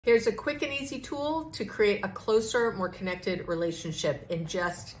Here's a quick and easy tool to create a closer, more connected relationship in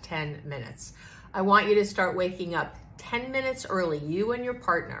just 10 minutes. I want you to start waking up 10 minutes early, you and your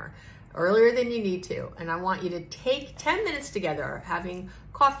partner, earlier than you need to. And I want you to take 10 minutes together, having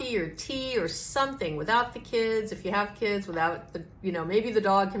coffee or tea or something without the kids. If you have kids, without the, maybe the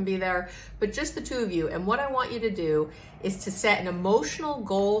dog can be there, but just the two of you. And what I want you to do is to set an emotional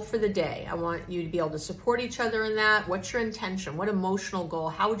goal for the day. I want you to be able to support each other in that. What's your intention? What emotional goal?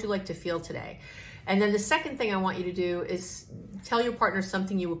 How would you like to feel today? And then the second thing I want you to do is tell your partner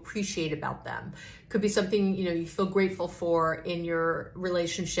something you appreciate about them. Could be something, you feel grateful for in your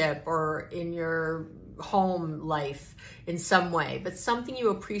relationship or in your home life in some way, but something you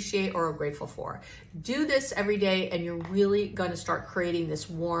appreciate or are grateful for. Do this every day and you're really going to start creating this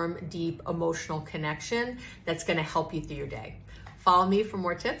warm, deep, emotional connection that's going to help you through your day. Follow me for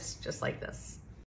more tips just like this.